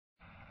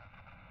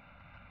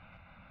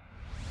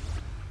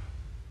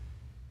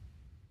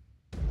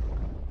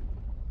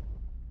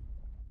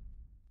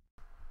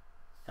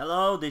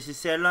Hello, this is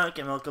HerdULiek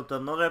and welcome to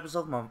another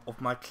episode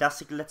of my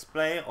classic Let's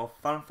Play of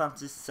Final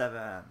Fantasy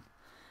VII.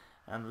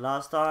 And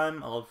last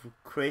time, all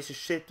crazy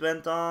shit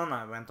went on.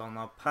 I went on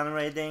a pan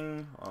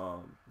raiding,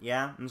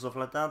 and stuff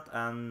like that.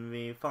 And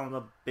we found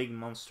a big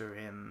monster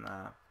in,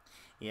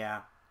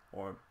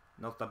 or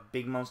not a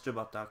big monster,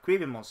 but a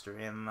creepy monster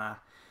in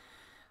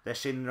the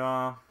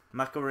Shinra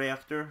Mako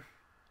reactor.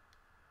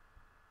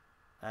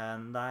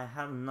 And I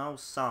have no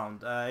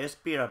sound.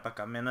 Just be right back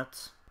a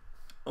minute.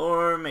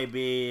 Or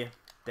maybe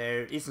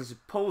there isn't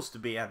supposed to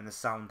be any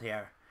sound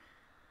here.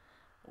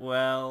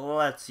 Well,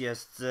 let's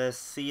just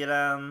see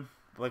then,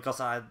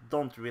 because I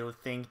don't really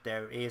think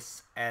there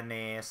is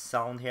any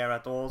sound here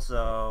at all,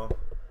 so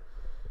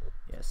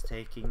yes,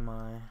 taking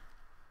my...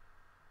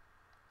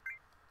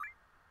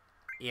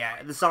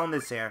 Yeah, the sound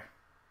is here.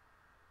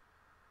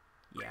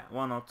 Yeah,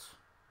 why not?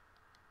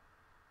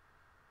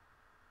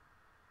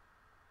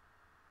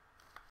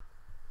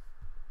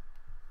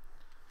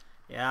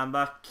 Yeah, I'm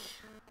back.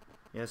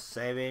 Yes,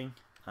 saving.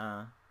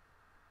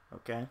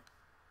 Okay.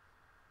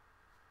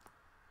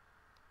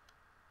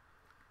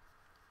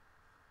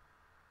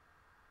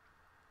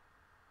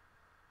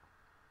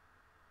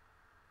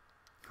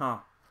 Huh.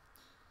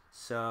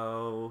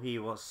 So he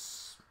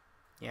was,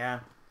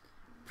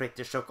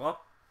 pretty shook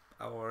up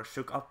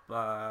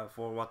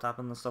for what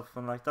happened and stuff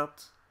like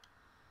that.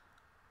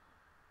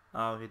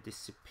 Oh, he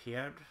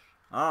disappeared.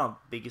 Ah,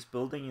 biggest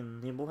building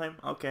in Nibelheim.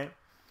 Okay.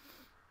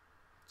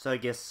 So I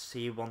guess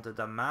he wanted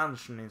a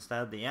mansion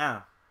instead.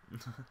 Yeah.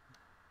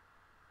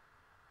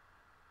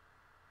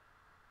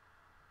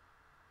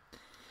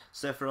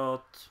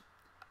 Sephiroth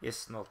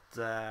is not,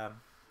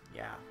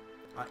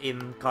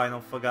 in kind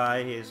of a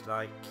guy. He's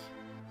like,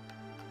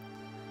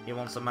 he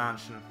wants a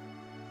mansion.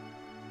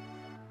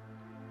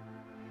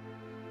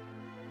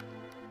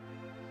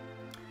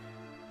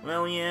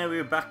 Well, yeah,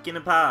 we're back in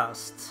the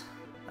past.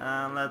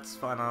 And let's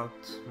find out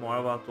more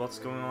about what's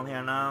going on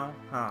here now.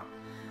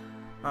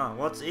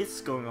 What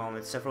is going on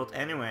with Sephiroth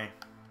anyway?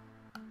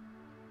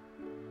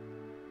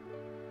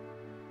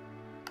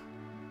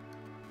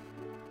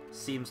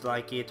 Seems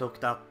like he took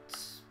that,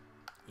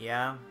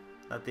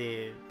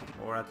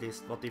 or at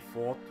least what he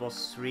thought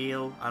was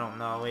real. I don't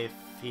know if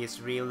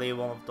he's really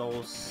one of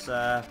those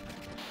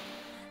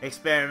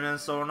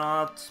experiments or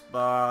not,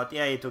 but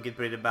yeah, he took it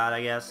pretty bad,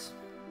 I guess.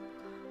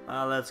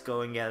 Let's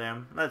go and get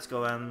him. Let's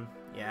go and,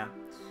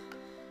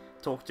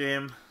 talk to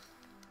him,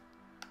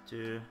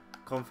 to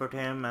comfort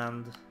him,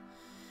 and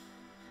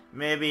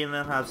maybe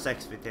even have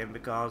sex with him,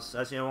 because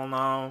as you all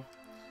know,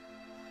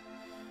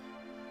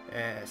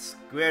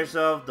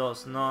 Squaresoft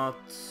does not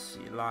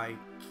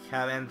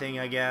have anything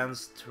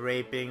against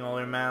raping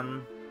older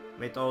men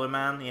with older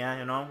men. Yeah,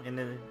 you know,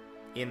 in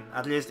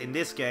at least in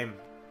this game.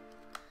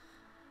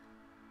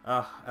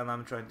 And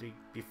I'm trying to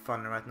be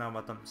funny right now,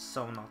 but I'm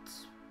so not.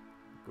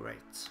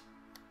 Great.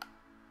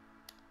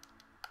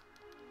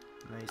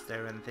 Is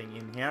there anything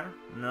in here?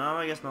 No,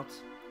 I guess not.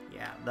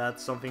 Yeah,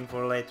 that's something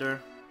for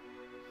later.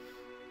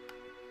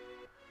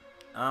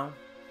 Oh.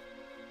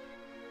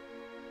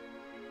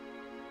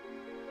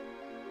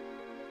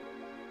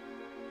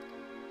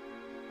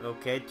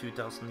 Okay,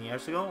 2000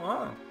 years ago.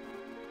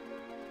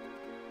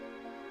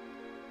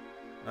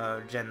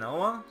 Oh.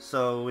 Genoa?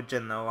 So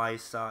Genoa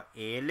is a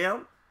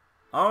alien?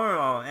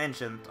 Oh,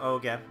 ancient.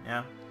 Okay,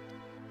 yeah.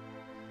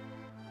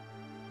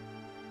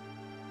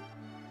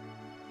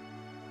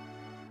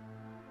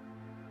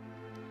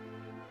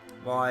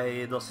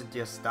 Why does it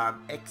just stand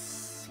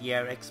X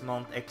year, X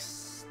month,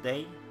 X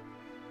day?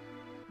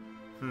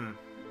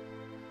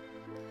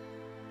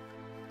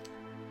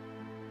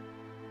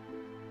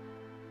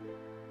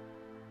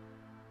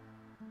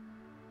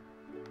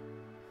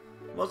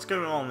 What's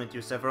going on with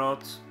you,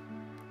 Sephiroth?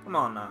 Come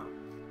on now.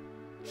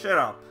 Shut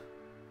up.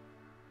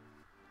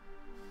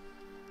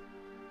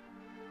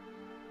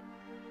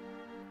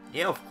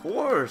 Yeah, of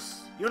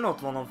course. You're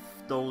not one of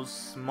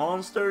those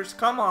monsters.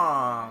 Come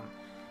on.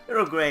 You're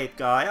a great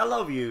guy. I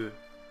love you.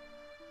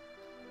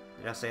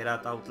 Did I say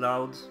that out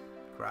loud?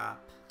 Crap.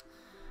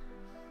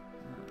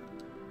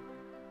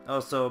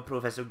 Also,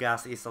 Professor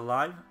Gas is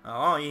alive.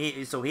 Oh,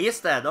 so he is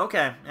dead.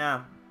 Okay,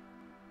 yeah.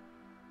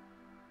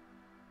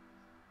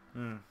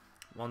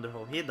 Wonder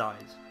how he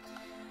died.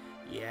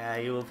 Yeah,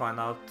 you will find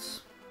out.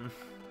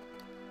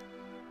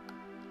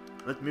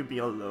 Let me be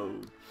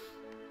alone.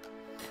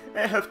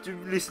 I have to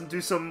listen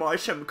to some My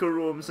Chemical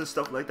Romance and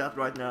stuff like that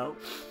right now.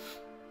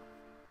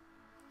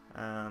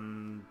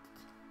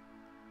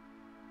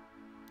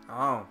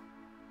 Oh.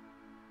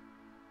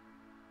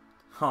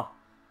 Huh.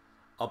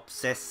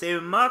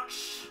 Obsessive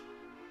much?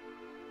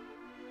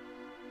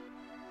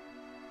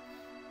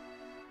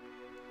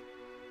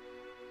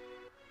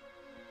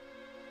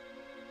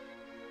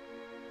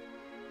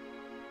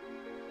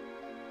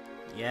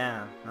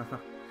 Yeah.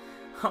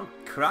 Oh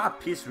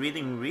crap, he's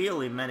reading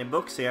really many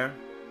books here.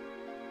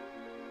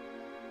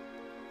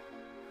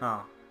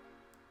 Huh.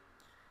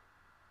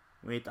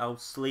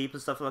 Without sleep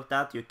and stuff like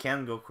that, you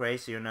can go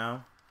crazy, you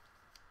know.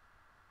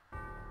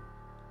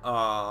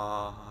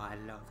 Oh, I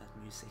love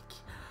that music.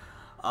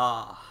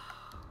 Ah.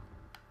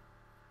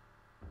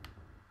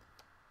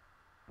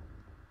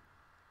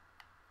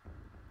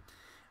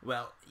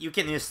 well, you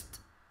can just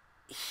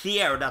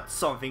hear that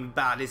something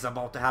bad is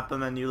about to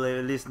happen when you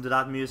listen to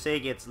that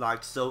music. It's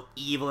like so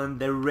evil and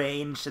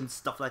deranged and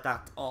stuff like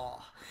that.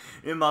 Oh,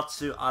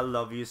 Uematsu, I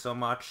love you so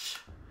much.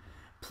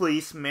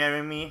 Please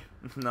marry me.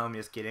 No, I'm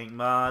just kidding,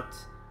 but...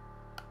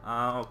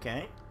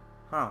 okay.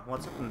 Huh,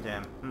 what's happened to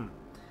him?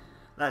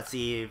 Let's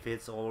see if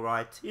it's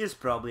alright. He's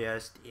probably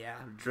just, yeah,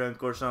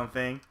 drunk or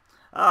something.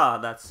 Ah,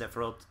 that's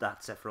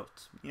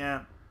Sephiroth.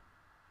 Yeah.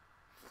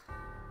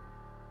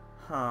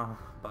 Huh,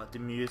 but the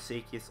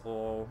music is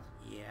all,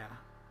 yeah,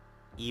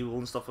 evil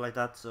and stuff like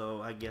that,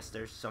 so I guess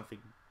there's something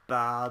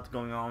bad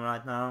going on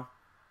right now.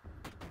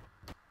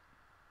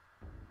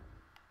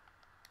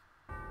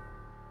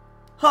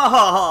 Ha ha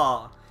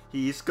ha!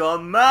 He's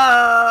gone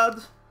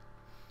mad!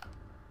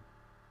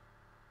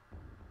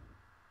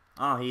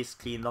 Ah, he's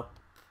cleaned up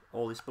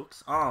all his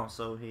books. Oh,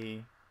 so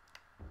he...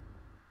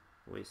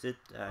 Who is it?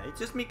 It's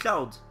just me,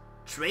 Cloud.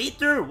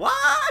 Traitor?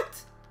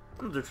 What?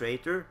 I'm not a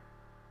traitor.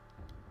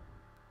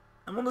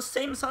 I'm on the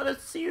same side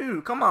as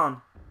you. Come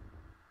on.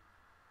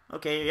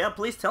 Okay, yeah,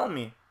 please tell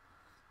me.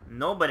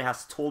 Nobody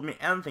has told me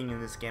anything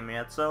in this game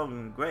yet, so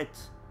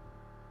great.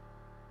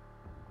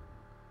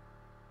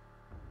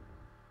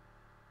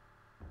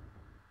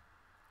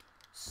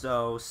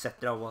 So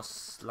Cetra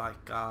was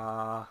like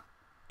a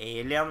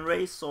alien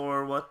race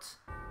or what?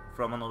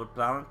 From another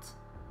planet?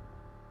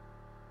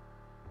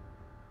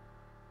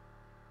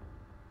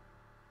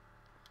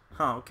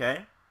 Huh,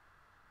 okay.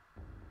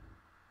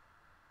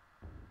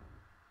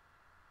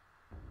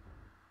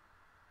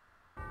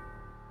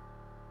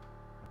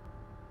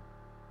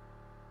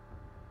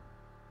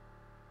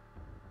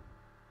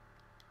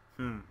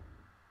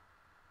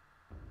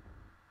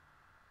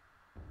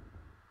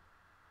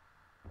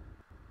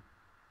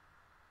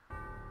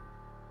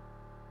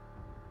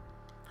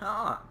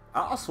 Ah,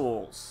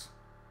 assholes.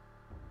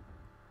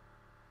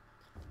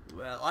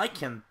 Well, I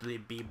can't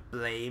be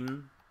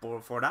blamed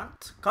for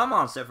that. Come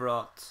on,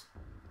 Sephiroth.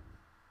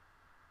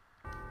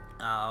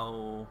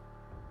 Oh.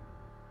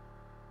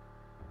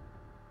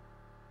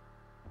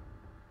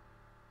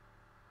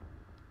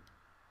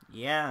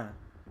 Yeah,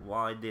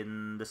 why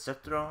didn't the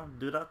Cetra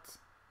do that?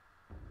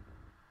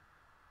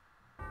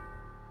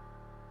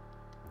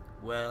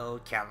 Well,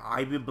 can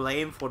I be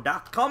blamed for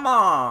that? Come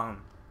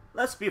on!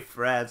 Let's be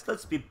friends,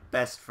 let's be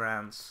best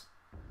friends.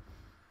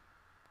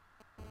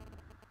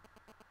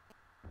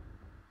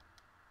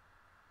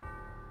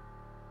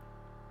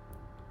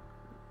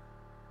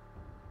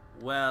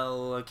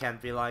 Well,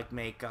 can't we like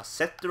make a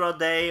Cetra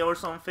day or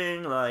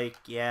something? Like,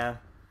 yeah,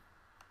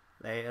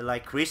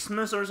 like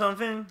Christmas or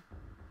something?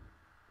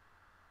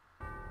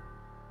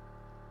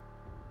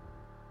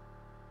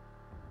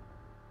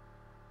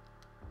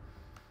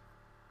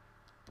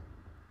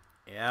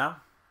 Yeah.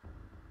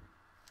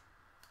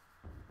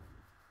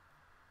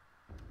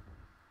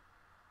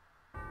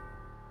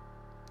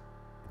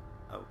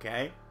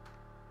 Okay.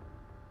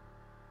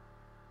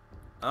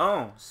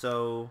 Oh,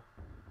 so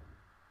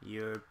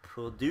you're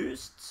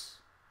produced?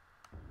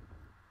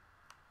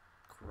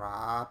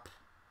 Crap.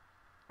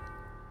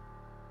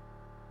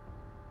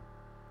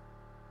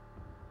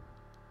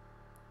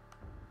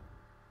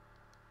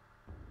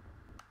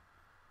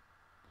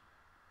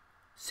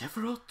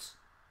 Sephiroth?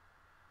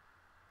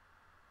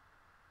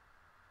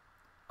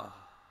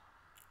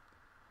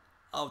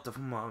 Out of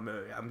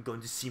memory, I'm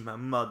going to see my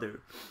mother.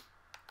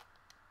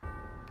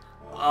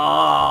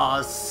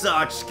 Oh,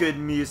 such good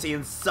music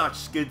and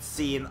such good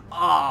scene.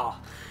 Oh,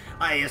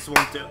 I just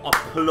want to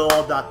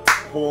applaud that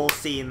whole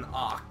scene.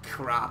 Oh,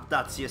 crap,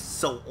 that's just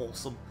so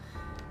awesome.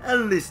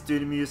 And listen to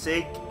the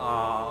music.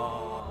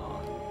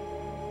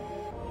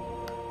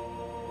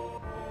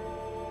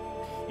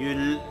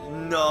 You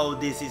know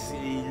this is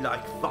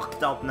like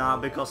fucked up now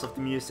because of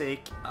the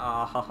music.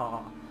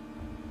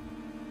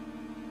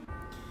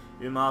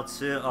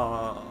 Uematsu,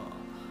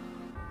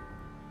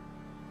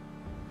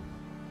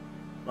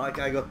 like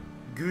I got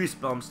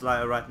goosebumps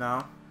right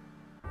now.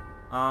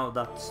 Oh,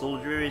 that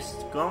soldier is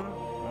gone?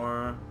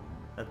 Or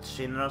that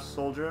Shinra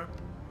soldier?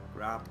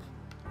 Crap.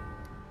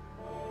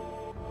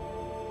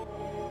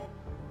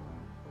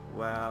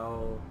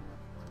 Well...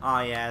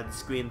 Ah yeah, the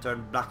screen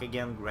turned black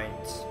again, great.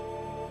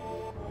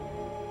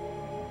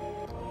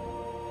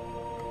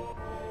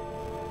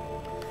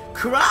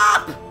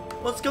 Crap!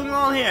 What's going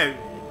on here?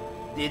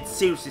 Did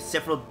seriously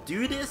Sephiroth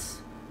do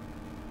this?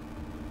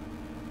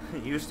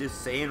 You're still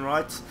saying,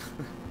 right?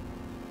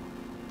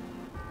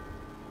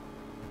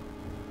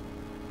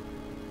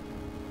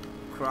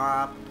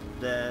 Crap,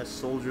 the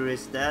soldier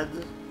is dead.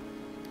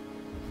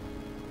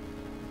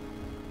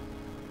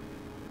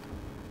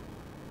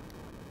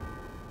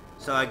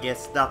 So I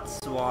guess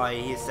that's why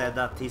he said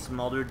that his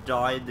mother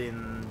died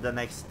in the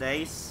next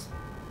days.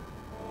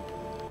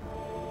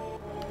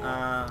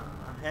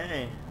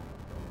 Hey.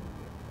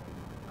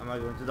 Am I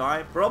going to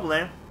die?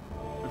 Probably.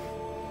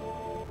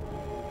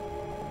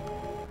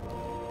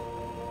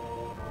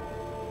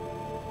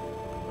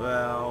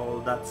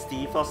 Well, that's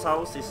Tifa's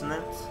house, isn't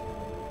it?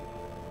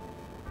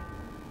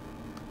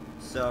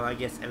 So I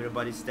guess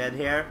everybody's dead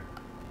here.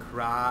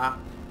 Crap.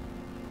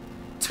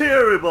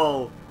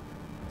 Terrible!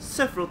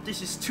 Sephiroth,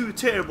 this is too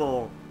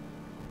terrible!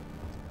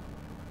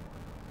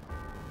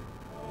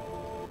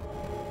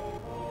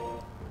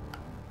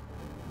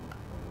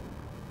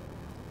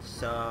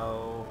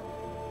 So...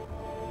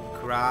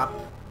 crap.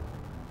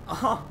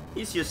 Oh,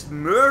 he's just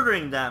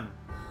murdering them!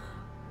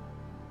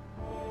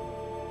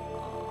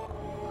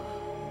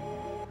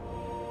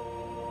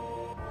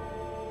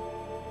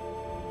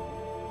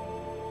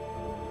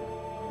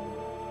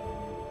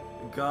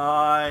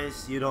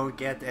 Guys, you don't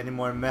get any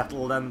more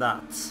metal than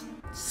that.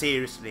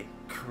 Seriously,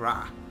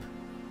 crap.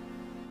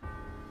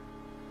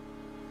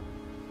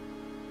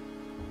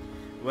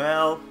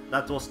 Well,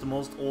 that was the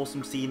most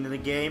awesome scene in the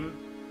game.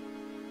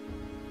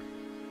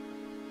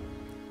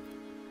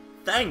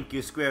 Thank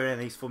you, Square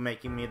Enix, for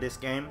making me this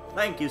game.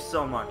 Thank you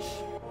so much.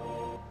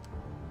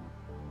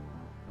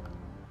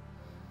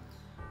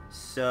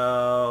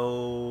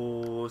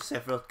 So...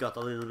 Sephiroth got a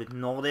little bit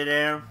naughty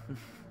there.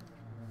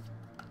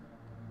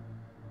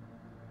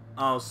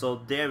 Oh, so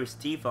there is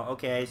Tifa.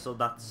 Okay, so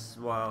that's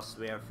was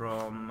where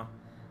from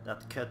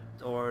that cut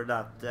or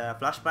that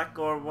flashback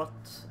or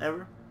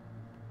whatever.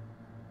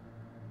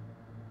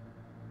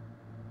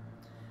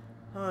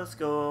 Let's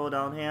go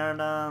down here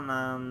then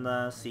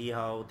and see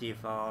how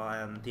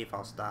Tifa and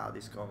Tifa's dad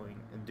is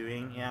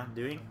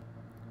doing.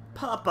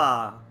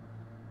 Papa!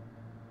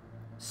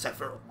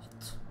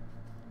 Sephiroth!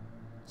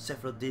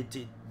 Sephiroth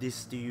did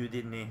this to you,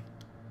 didn't he?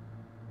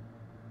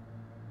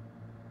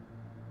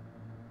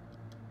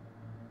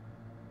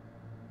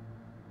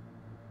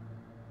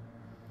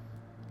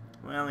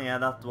 Well, yeah,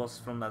 that was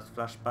from that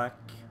flashback.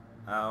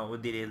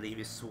 Did he leave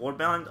his sword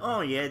behind?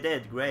 Oh, yeah, he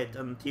did. Great.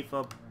 And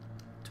Tifa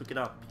took it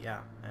up.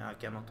 Yeah, I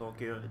cannot talk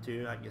to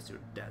you. I guess you're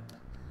dead.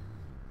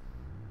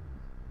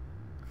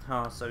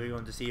 Oh, so you're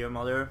going to see your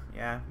mother?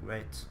 Yeah,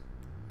 great.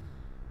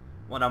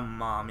 What a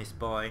mommy's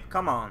boy.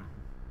 Come on.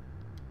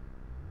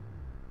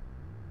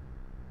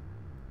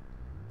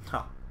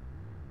 Huh.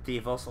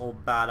 Tifa's all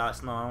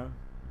badass now.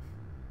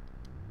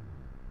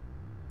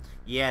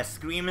 Yeah,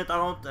 scream it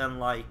out and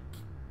like...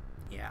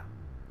 yeah.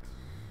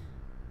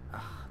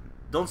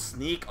 Don't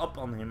sneak up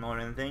on him or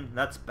anything.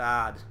 That's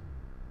bad.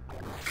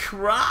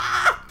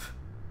 Crap!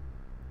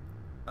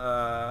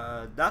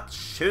 That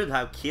should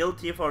have killed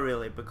Tifa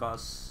really,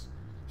 because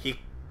he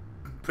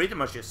pretty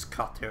much just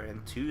cut her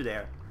in two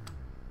there.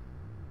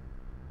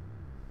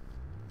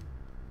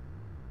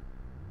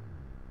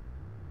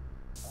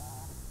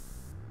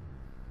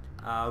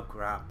 Oh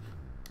crap.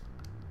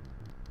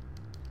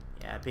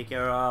 Yeah, pick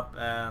her up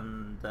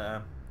and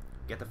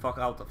get the fuck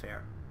out of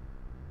here.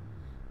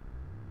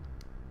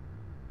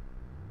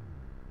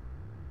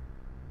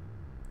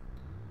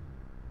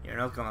 You're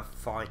not gonna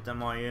fight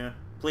them, are you?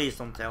 Please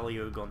don't tell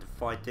you're going to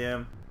fight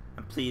him.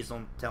 And please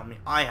don't tell me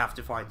I have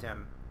to fight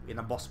him in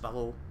a boss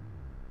battle.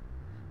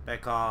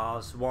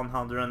 Because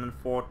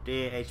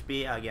 140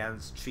 HP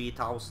against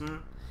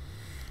 3000.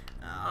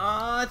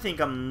 I think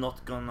I'm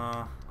not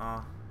gonna...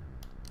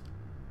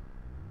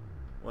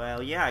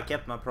 well, yeah, I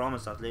kept my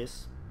promise at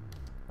least.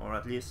 Or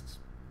at least.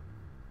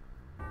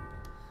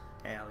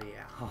 Hell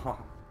yeah.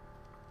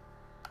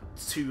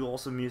 Too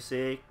awesome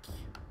music.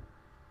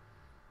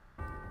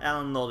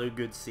 And another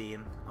good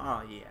scene.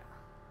 Oh yeah.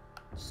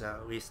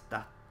 So is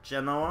that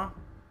Genoa?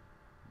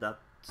 That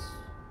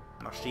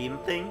machine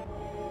thing?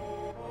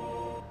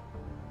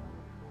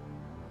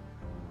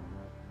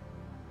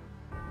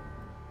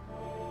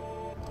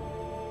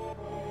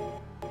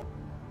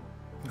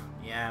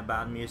 Yeah,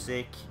 bad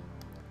music.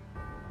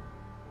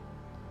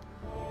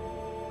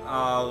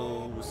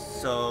 Oh,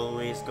 so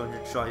he's going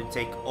to try to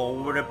take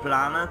over the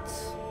planet?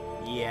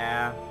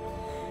 Yeah.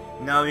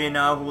 Now you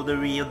know who the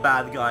real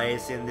bad guy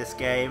is in this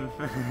game.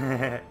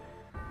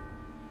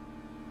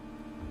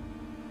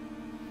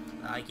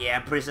 Yeah,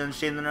 Prison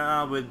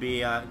Shinra would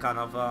be kind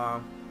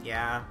of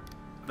yeah,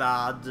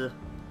 bad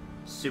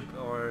super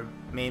or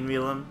main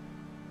villain.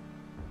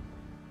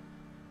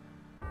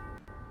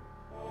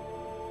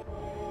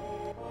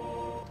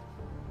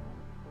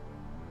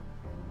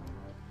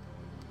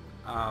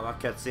 A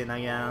cutscene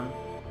again.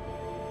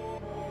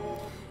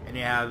 And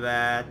you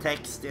have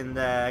text in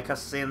the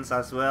cutscenes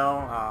as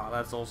well.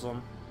 That's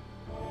awesome.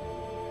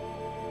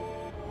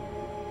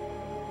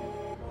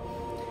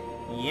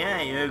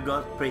 Yeah, you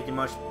got pretty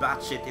much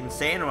batshit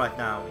insane right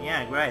now.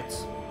 Yeah, great.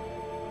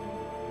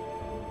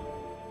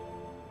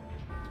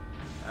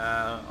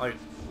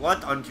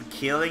 What? Aren't you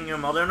killing your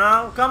mother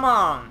now? Come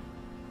on!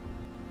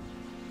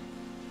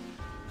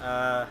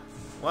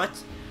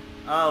 What?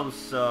 Oh,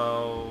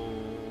 so...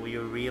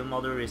 your real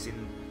mother is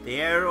in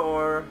there,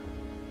 or...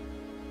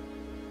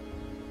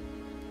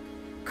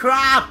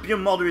 Crap! Your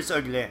mother is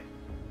ugly!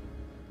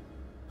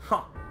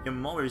 Huh, your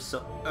mother is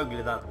so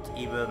ugly that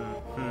even...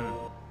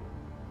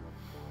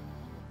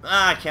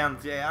 I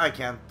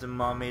can't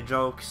mommy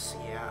jokes,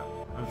 yeah.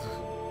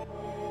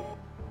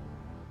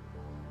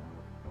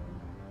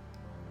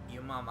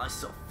 Your mama is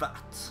so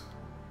fat.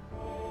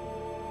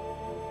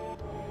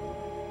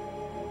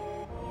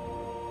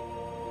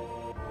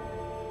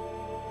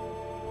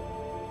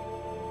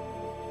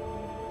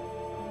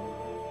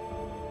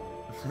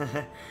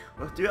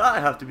 What do I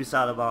have to be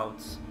sad about?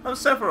 I'm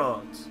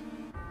Sephiroth!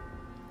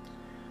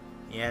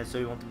 Yeah, so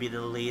you want to be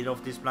the leader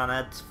of this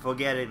planet?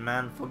 Forget it,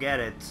 man, forget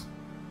it.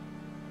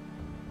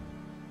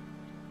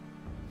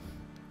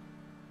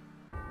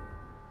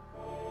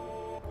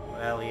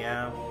 Well,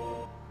 yeah.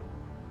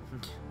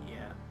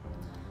 Yeah.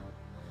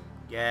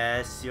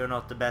 Guess you're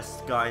not the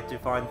best guy to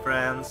find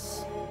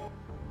friends.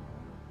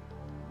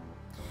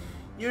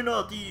 You're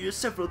not the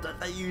Sephiroth that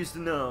I used to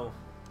know.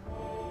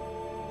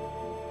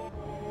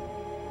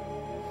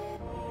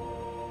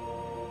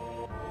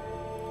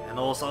 And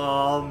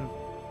also,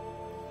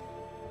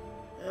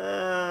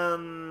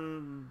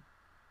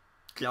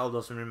 Cloud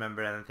doesn't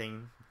remember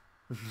anything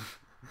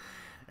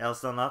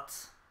else than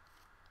that.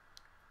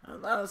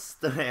 And that's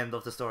the end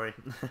of the story.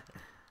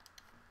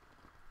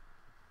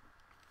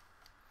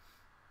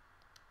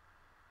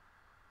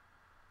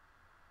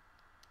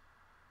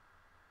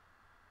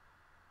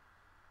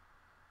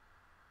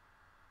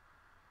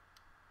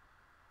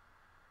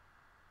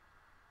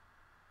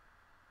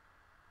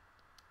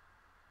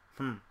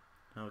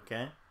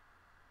 Okay.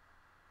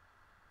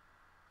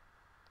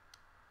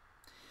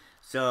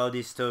 So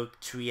this took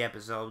 3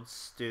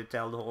 episodes to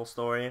tell the whole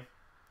story.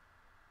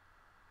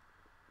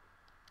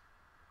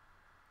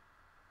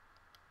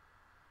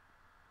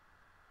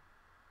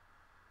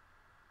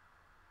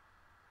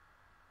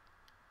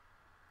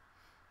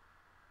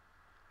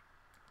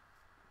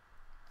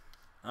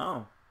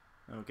 Oh,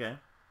 okay.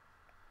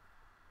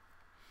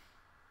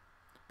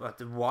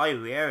 But why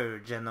were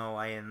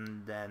Genoa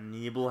in the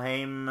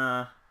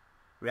Nibelheim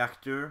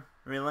reactor,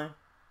 really?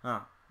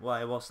 Huh,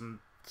 why wasn't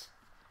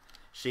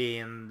she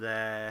in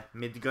the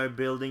Midgard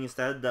building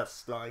instead?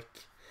 That's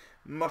like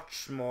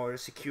much more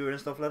secure and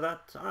stuff like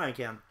that. I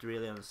can't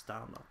really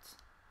understand that.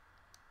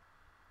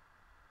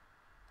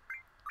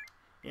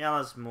 Yeah,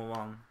 let's move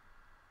on.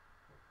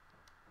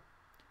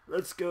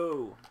 Let's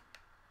go.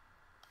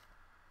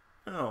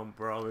 Oh,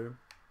 brother.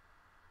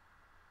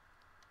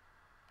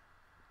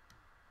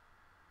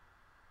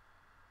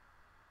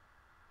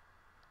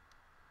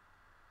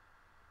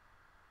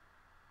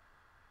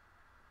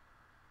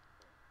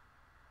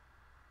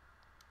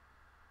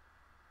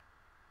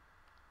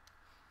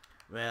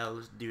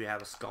 Well, do you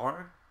have a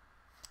scar?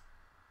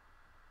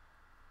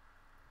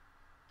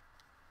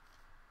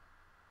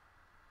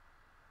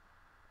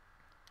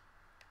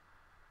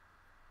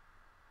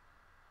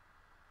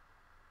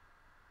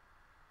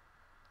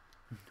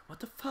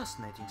 What a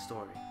fascinating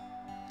story.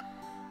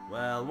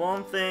 Well,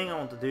 one thing I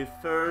want to do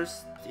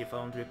first, if I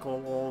don't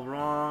recall all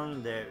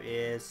wrong, there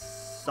is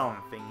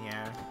something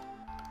here.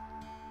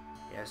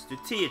 Yes, to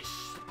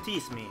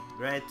tease me,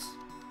 right?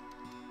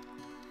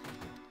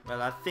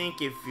 Well, I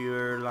think if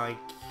you're like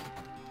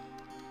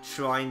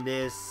trying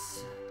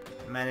this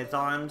many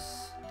times,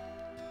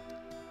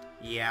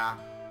 yeah.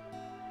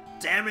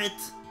 Damn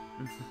it!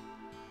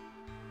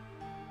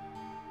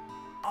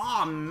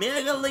 Oh,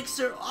 Mega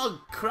Elixir! Oh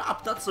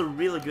crap, that's a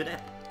really good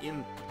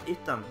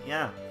item,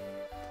 yeah.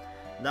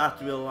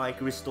 That will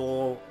like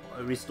restore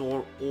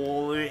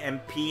all your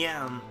MP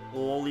and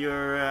all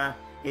your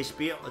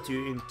HP to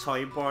your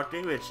entire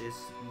party, which is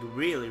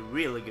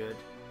really good.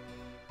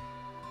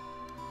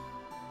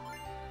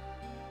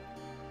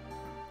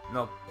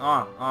 No,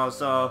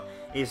 so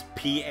is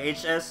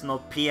PHS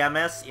not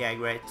PMS? Yeah,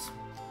 great.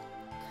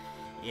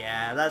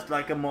 Yeah, that's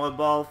like a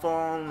mobile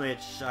phone,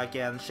 which I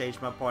can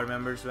change my party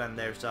members when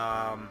there's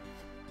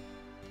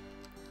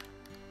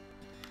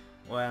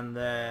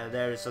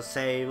there is a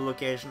save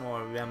location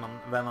or when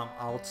I'm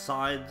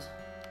outside.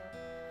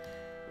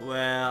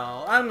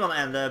 Well, I'm gonna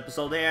end the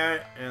episode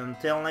here.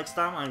 Until next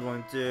time, I'm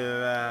going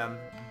to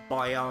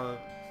buy a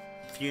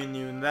few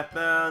new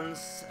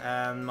weapons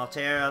and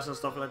materials and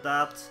stuff like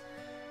that.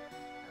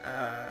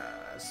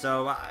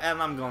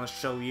 And I'm gonna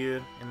show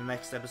you in the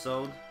next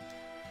episode.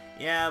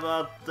 Yeah,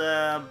 but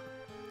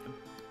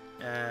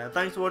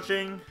thanks for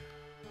watching.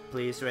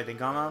 Please rate and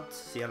comment.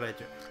 See you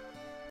later.